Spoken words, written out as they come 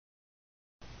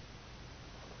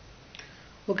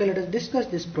Okay, let us discuss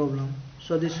this problem.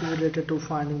 So this is related to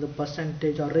finding the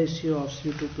percentage or ratio of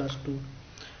Cu2 plus 2,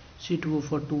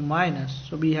 C2O42 minus.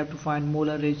 So we have to find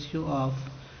molar ratio of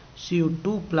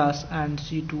Cu2 plus and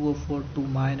C2O42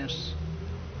 minus.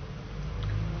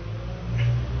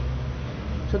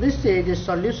 So this says a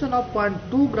solution of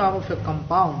 0.2 gram of a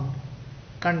compound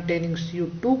containing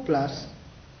Cu2 plus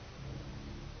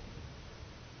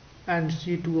and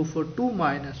C2O42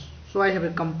 minus. So I have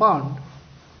a compound.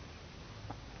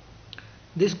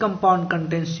 This compound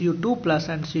contains Cu2 plus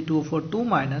and C2O42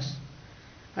 minus,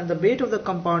 and the weight of the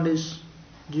compound is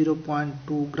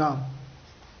 0.2 gram.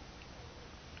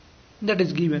 That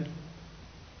is given.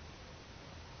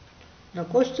 Now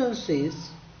question says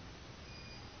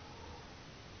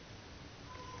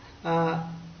on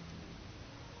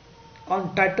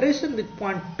titration with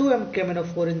 0.2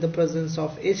 mKmNO4 in the presence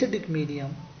of acidic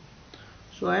medium.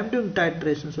 So I am doing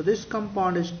titration. So this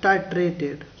compound is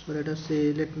titrated. So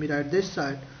let me write this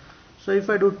side. So if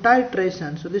I do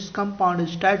titration, so this compound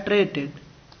is titrated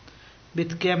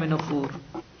with KMNO4.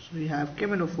 So we have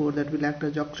KMNO4 that will act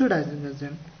as oxidizing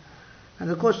agent. And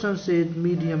the question says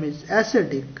medium is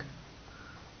acidic.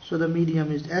 So the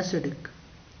medium is acidic.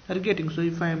 Are you getting? So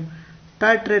if I am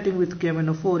titrating with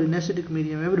KMNO4 in acidic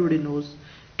medium, everybody knows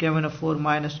KMNO4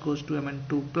 minus goes to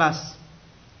Mn2 plus.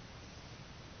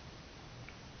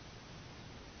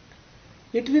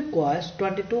 It requires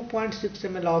 22.6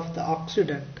 ml of the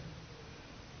oxidant.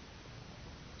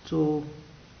 So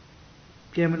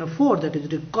KMNO4 that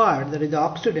is required, that is the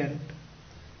oxidant,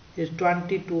 is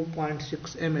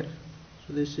 22.6 ml.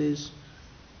 So this is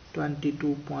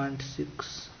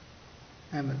 22.6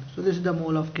 ml. So this is the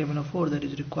mole of KMNO4 that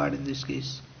is required in this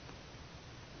case.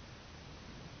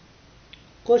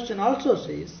 Question also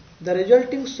says the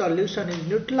resulting solution is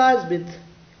neutralized with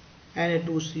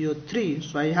Na2CO3.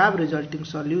 So I have resulting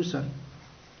solution.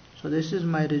 So this is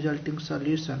my resulting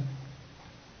solution.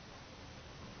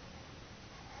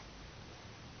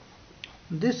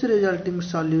 This resulting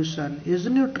solution is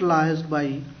neutralized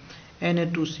by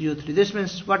Na2CO3. This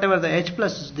means whatever the H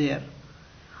plus is there,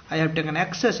 I have taken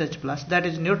excess H plus, that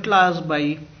is neutralized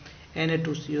by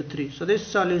Na2CO3. So this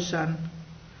solution,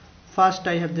 first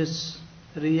I have this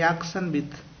reaction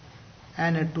with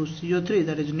Na2CO3,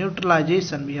 that is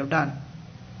neutralization we have done,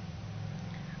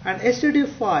 and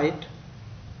acidified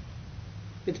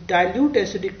with dilute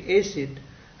acetic acid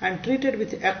and treated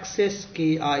with excess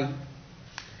Ki.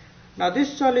 Now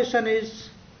this solution is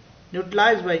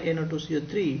neutralized by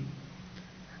Na2CO3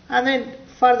 and then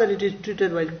further it is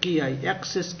treated by Ki,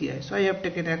 excess Ki. So I have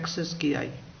taken excess Ki.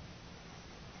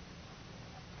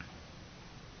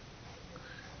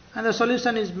 And the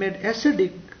solution is made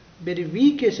acidic. Very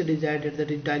weak acid is added,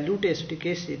 that is dilute acetic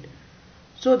acid,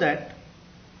 so that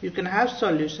you can have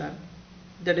solution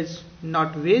that is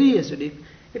not very acidic,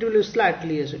 it will be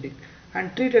slightly acidic,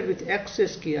 and treated with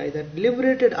excess Ki, that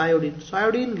liberated iodine. So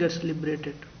iodine gets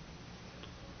liberated.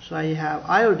 So I have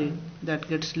iodine that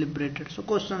gets liberated. So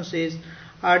question says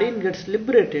iodine gets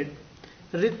liberated,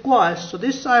 requires, so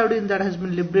this iodine that has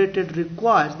been liberated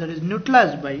requires, that is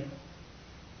neutralized by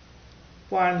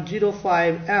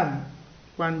 0.05 m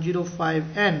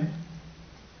 0.05 N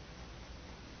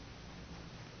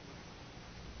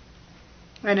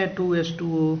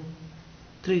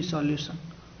Na2H2O3 solution.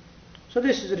 So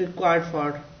this is required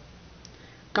for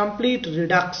complete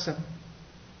reduction.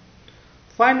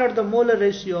 Find out the molar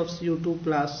ratio of Cu2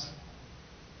 plus,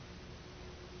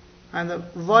 and the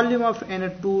volume of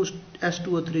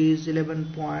Na2H2O3 is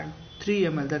 11.3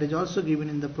 ml, that is also given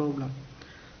in the problem.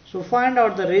 So find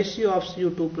out the ratio of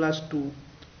Cu2 plus to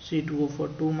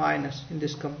C2O42 minus in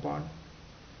this compound,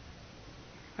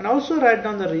 and also write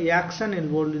down the reaction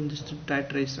involved in this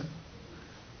titration.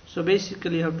 So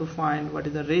basically you have to find what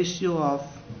is the ratio of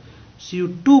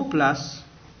Cu2 plus.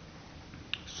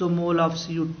 So mole of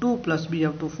Cu2 plus we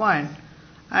have to find,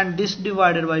 and this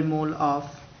divided by mole of,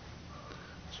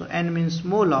 so N means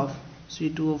mole of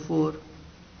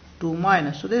C2O42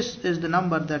 minus. So this is the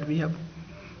number that we are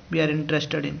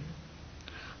interested in.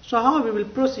 So how we will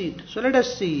proceed? So let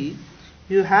us see.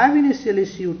 You have initially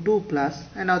Cu2 plus,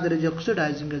 and now there is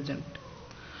oxidizing agent.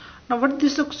 Now what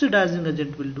this oxidizing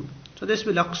agent will do? So this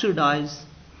will oxidize.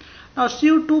 Now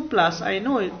Cu2 plus, I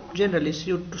know generally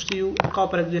Cu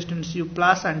copper exists in Cu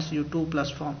plus and Cu2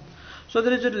 plus form. So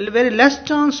there is a very less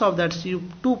chance of that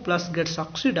Cu2 plus gets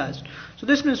oxidized. So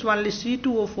this means only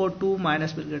C2O42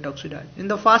 minus will get oxidized. In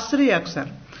the first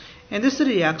reaction, in this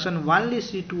reaction only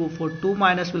C2O42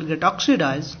 minus will get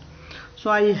oxidized. So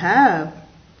I have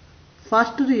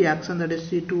first reaction, that is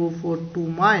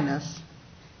C2O42 minus,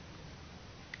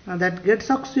 and that gets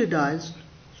oxidized.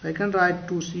 So I can write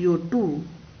 2CO2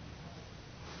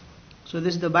 So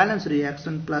this is the balance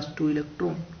reaction plus 2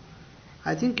 electron.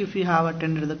 I think if you have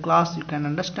attended the class, you can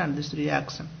understand this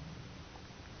reaction.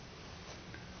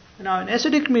 Now in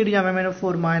acidic medium,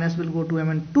 MnO4 minus will go to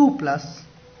Mn2 plus.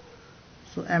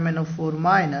 So MnO4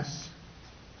 minus,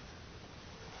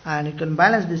 and you can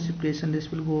balance this equation. This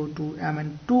will go to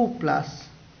Mn2 plus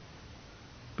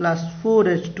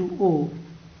 4H2O,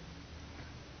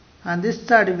 and this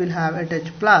side we will have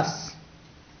 8H plus,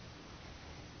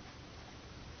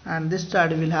 and this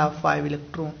side will have 5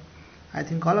 electron. I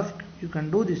think all of you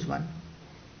can do this one.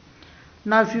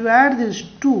 Now if you add these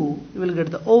two, you will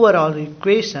get the overall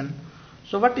equation.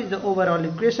 So what is the overall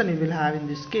equation you will have in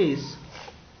this case?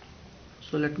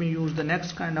 So let me use the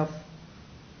next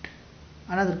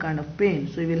another kind of pen.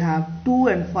 So you will have 2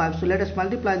 and 5. So let us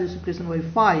multiply this equation by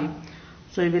 5.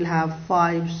 So you will have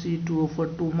 5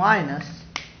 C2O42 minus.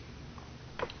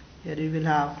 Here you will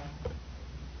have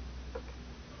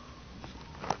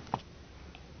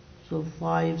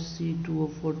 5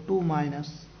 C2O42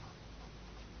 minus,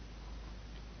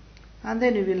 and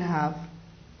then you will have,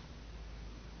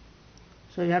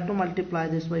 so you have to multiply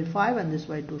this by 5 and this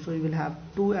by 2, so you will have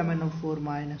 2 MnO4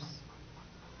 minus,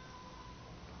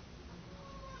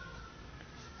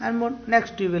 and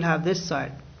next you will have this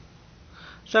side.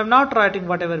 So I am not writing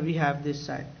whatever we have this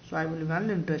side, so I will be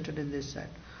only interested in this side.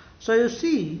 So you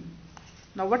see,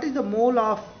 now what is the mole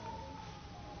of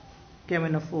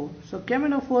KMnO4? So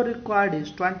KMnO4 required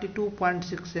is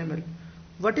 22.6 ml.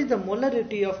 What is the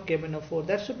molarity of KMnO4?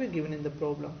 That should be given in the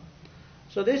problem.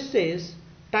 So this says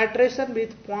titration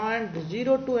with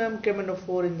 0.02 m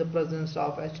KMnO4 in the presence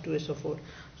of H2SO4.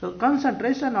 So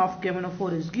concentration of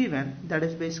KMnO4 is given, that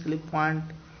is basically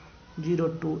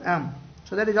 0.02 m.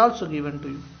 So that is also given to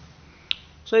you.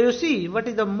 So you see what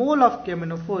is the mole of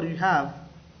KMnO4 you have.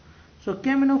 So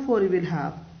KMnO4 you will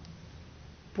have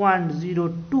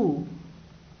 0.02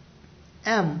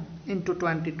 m into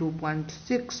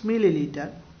 22.6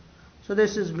 milliliter. So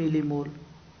this is millimole.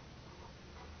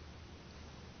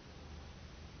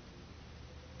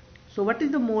 So what is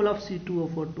the mole of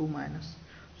C2O42 minus?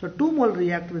 So 2 mole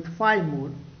react with 5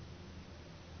 mole.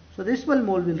 So this 1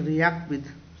 mole will react with,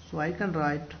 so I can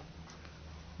write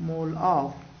mole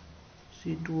of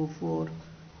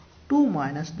C2O42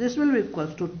 minus. This will be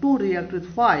equals to 2 react with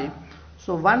 5.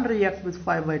 So 1 react with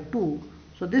 5 by 2.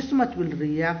 So this much will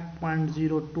react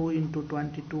 0.02 into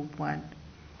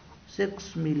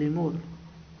 22.6 millimole.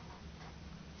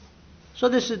 So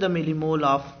this is the millimole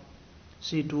of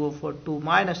C2O42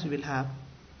 minus you will have.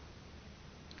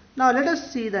 Now let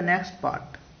us see the next part.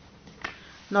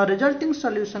 Now resulting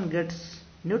solution gets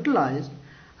neutralized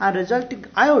and resulting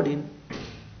iodine.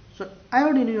 So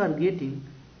iodine you are getting,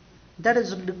 that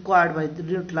is required by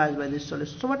neutralized by this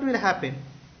solution. So what will happen?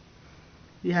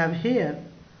 We have here,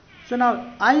 so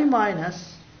now I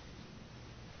minus,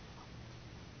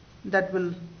 that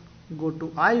will go to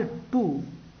I2,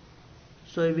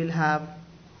 so we will have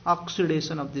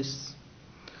oxidation of this.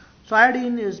 So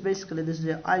iodine is basically, this is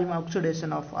the I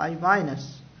oxidation of I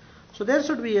minus. So there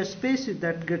should be a species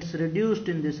that gets reduced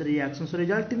in this reaction. So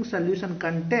resulting solution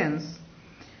contains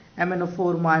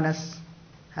MnO4 minus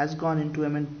has gone into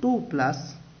Mn2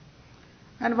 plus.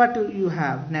 And what do you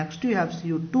have? Next you have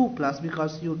Cu2 plus,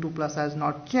 because Cu2 plus has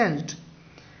not changed.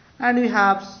 And we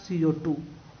have CO2.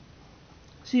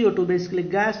 CO2 basically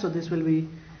gas, so this will be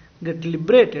get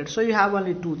liberated. So you have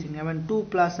only two things, Mn2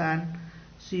 plus and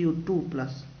Cu2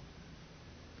 plus.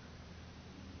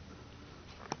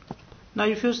 Now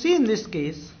if you see in this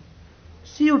case,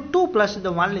 Cu2 plus is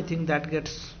the only thing that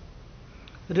gets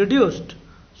reduced.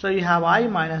 So you have I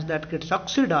minus that gets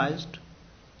oxidized,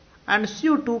 and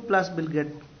Cu2 plus will get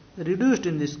reduced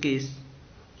in this case.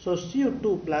 So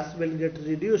Cu2 plus will get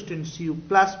reduced in Cu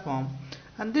plus form,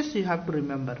 and this you have to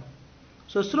remember.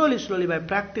 So slowly by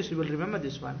practice you will remember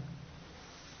this one.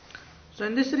 So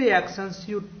in this reaction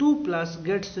Cu2 plus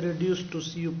gets reduced to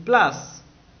Cu plus.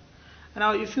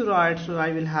 Now if you write, so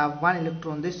I will have 1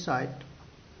 electron this side.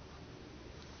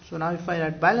 So now if I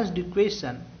write balanced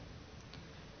equation,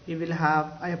 we will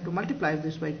have, I have to multiply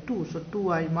this by 2, so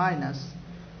 2I minus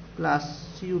plus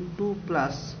Cu2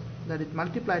 plus, that is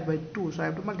multiplied by 2, so I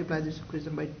have to multiply this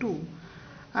equation by 2,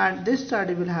 and this side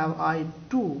we will have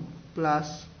I2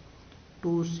 plus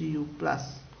 2Cu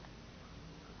plus.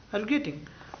 Are you getting?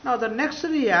 Now the next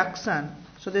reaction,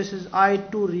 so this is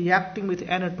I2 reacting with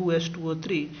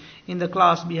Na2H2O3. In the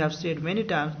class we have said many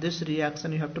times this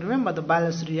reaction you have to remember the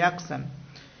balance reaction.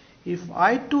 If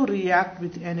I2 react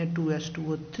with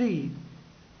Na2H2O3,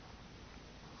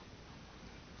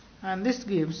 and this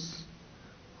gives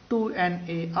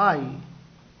 2NaI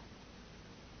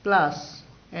plus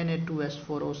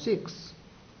Na2S4O6.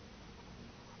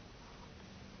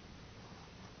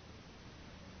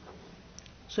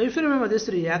 So if you remember this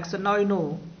reaction, now you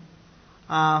know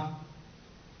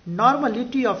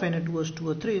normality of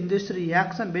Na2S2O3. In this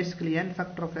reaction, basically n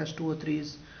factor of S2O3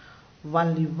 is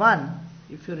only 1.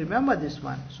 If you remember this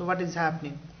one, so what is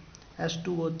happening?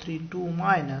 S2O3 2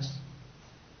 minus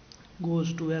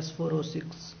goes to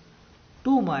S4O6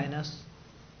 2 minus.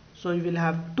 So you will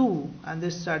have 2, and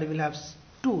this side will have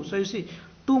 2. So you see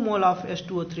 2 mole of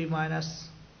S2O3 minus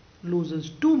loses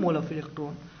 2 mole of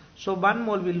electron. So 1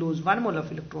 mole will lose 1 mole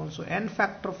of electron. So n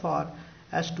factor for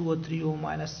S2O3O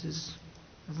minus is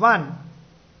 1.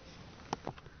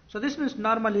 So this means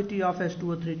normality of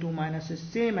S2O3 2 minus is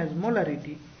same as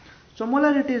molarity. So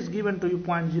molarity is given to you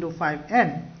 0.05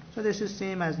 n. So this is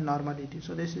same as normality.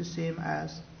 So this is same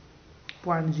as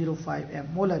 0.05 m,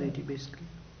 molarity basically.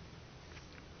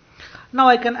 Now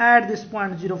I can add this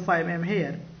 0.05 m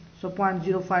here. So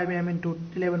 0.05 m into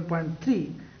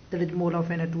 11.3, that is mole of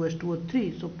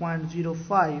Na2S2O3. So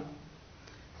 0.05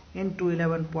 into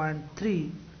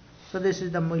 11.3. So this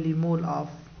is the millimole of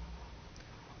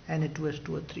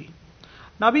Na2S2O3.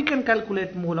 Now we can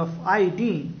calculate mole of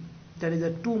iodine, that is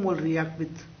a 2 mole react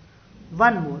with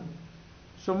 1 mole.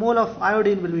 So mole of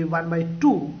iodine will be 1 by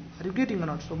 2. Are you getting or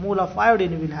not? So mole of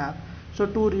iodine will have, so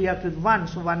 2 react with 1,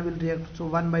 so 1 will react, so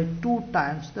 1 by 2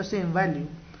 times the same value,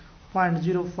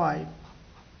 0.05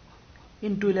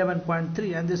 into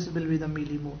 11.3, and this will be the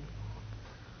millimole.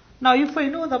 Now if I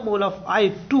know the mole of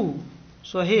I2,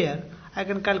 so here I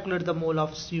can calculate the mole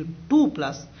of Cu2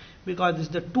 plus, because this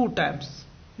is the 2 times.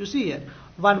 You see here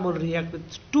 1 mole react with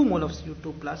 2 mole of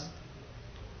Cu2 plus.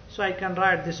 So I can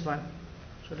write this one.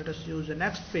 So let us use the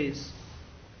next page.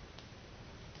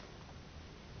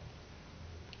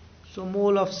 So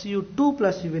mole of Cu2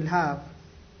 plus you will have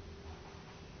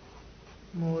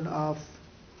mole of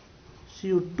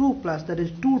Cu2 plus, that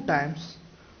is 2 times.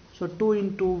 So 2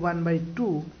 into 1 by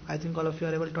 2. I think all of you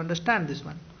are able to understand this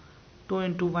one. 2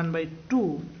 into 1 by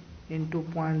 2 into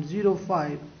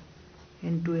 0.05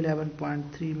 into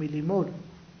 11.3 millimole.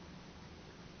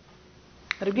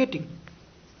 Are you getting?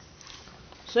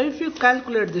 So if you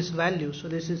calculate this value, so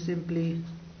this is simply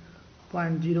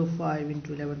 0.05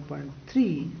 into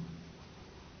 11.3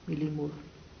 millimole.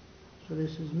 So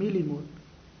this is millimole.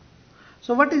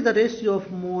 So what is the ratio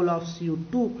of mole of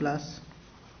Cu2 plus?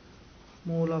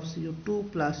 Mole of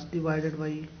Cu2 plus divided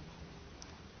by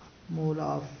mole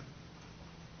of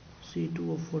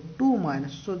C2O42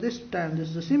 minus. So this time this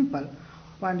is a simple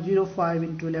 0.05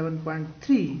 into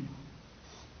 11.3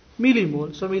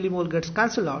 millimole. So millimole gets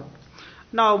cancelled out.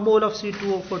 Now mole of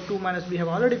C2O42 minus we have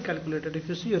already calculated. If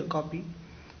you see your copy,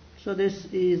 so this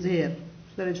is here.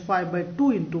 So that is 5 by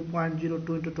 2 into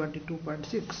 0.02 into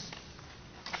 22.6.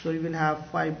 So you will have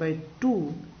 5 by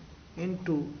 2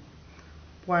 into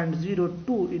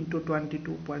 0.02 into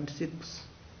 22.6.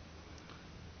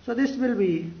 So this will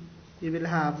be, you will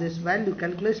have this value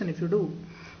calculation if you do.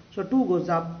 So 2 goes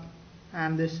up,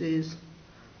 and this is,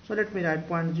 so let me write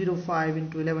 0.05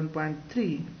 into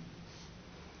 11.3,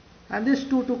 and this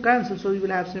 2 to cancel, so you will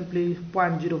have simply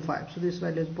 0.05. So this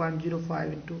value is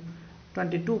 0.05 into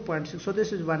 22.6. So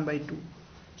this is 1 by 2.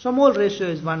 So mole ratio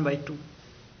is 1 by 2.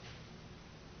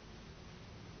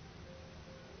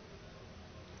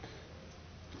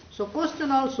 So question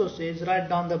also says write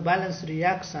down the balanced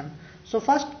reaction. So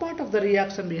first part of the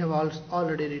reaction we have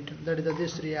already written, that is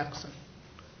this reaction.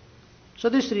 So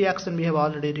this reaction we have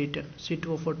already written,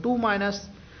 C2O42 minus,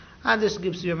 and this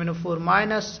gives you MnO4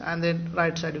 minus, and then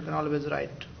right side you can always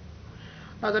write.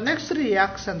 Now the next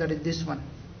reaction, that is this one,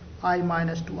 I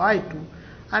minus to I2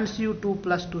 and Cu2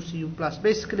 plus to Cu plus.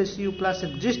 Basically Cu plus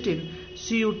exists in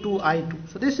Cu2 I2.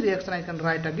 So this reaction I can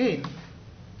write again.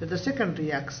 So the second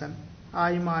reaction,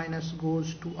 I minus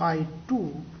goes to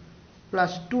I2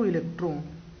 plus 2 electron,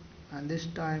 and this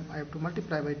time I have to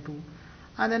multiply by 2,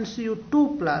 and then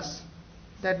Cu2 plus,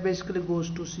 that basically goes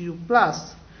to Cu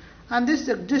plus, and this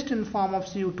exists in form of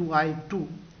Cu2I2.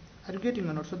 Are you getting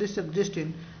or not? So this exists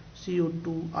in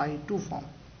Cu2I2 form.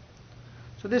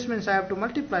 So this means I have to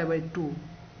multiply by 2,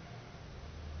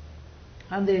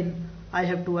 and then I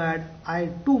have to add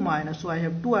I2 minus, so I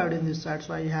have 2 iodine this side,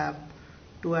 so I have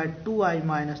to add 2I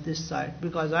minus this side,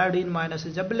 because iodine minus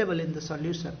is available in the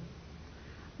solution.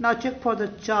 Now check for the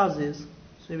charges.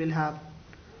 So we will have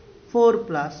 4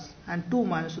 plus and 2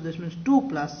 minus, so this means 2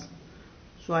 plus,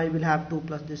 so I will have 2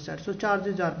 plus this side. So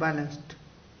charges are balanced.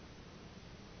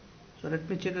 So let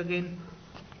me check again.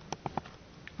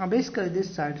 Now basically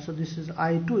this side, so this is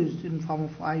I2 is in form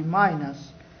of I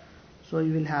minus, so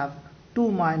you will have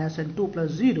 2 minus and 2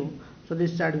 plus 0. So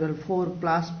this side will 4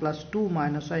 plus 2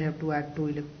 minus, so I have to add 2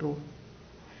 electron.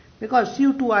 Because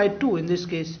Cu2I2 in this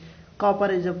case,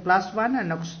 copper is a plus 1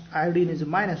 and iodine is a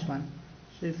minus 1.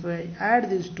 So if I add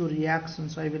these two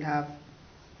reactions, I will have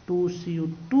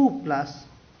 2Cu2 plus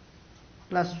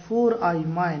 4I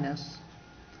minus,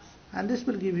 and this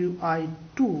will give you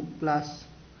I2 plus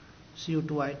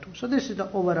Cu2I2. So this is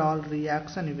the overall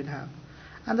reaction you will have.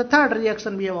 And the third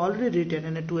reaction we have already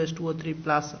written, Na2S2O3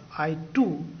 plus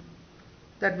I2,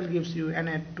 that will give you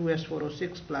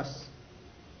Na2S4O6 plus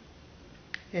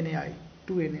NaI,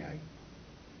 2NaI.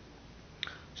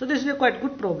 So this is a quite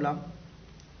good problem.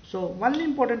 So one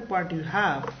important point you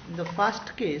have, in the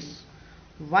first case,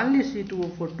 only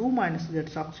C2O42 minus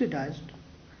gets oxidized,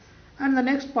 and the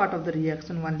next part of the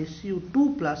reaction, only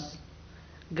Cu2 plus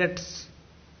gets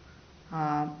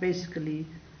basically,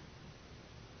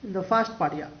 in the first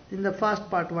part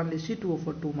only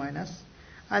C2O42 minus,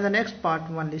 and the next part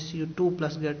only Cu2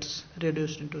 plus gets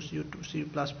reduced into Cu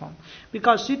plus form,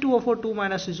 because C2O42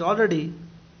 minus is already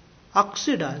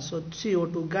oxidized, so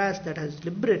CO2 gas that has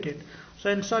liberated. So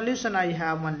in solution I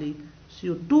have only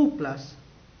Cu2 plus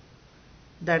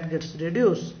that gets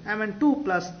reduced, Mn2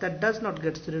 plus that does not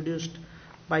get reduced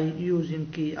by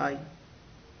using Ki.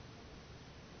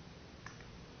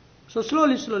 So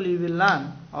slowly we will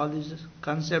learn all these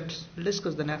concepts. We'll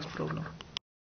discuss the next problem.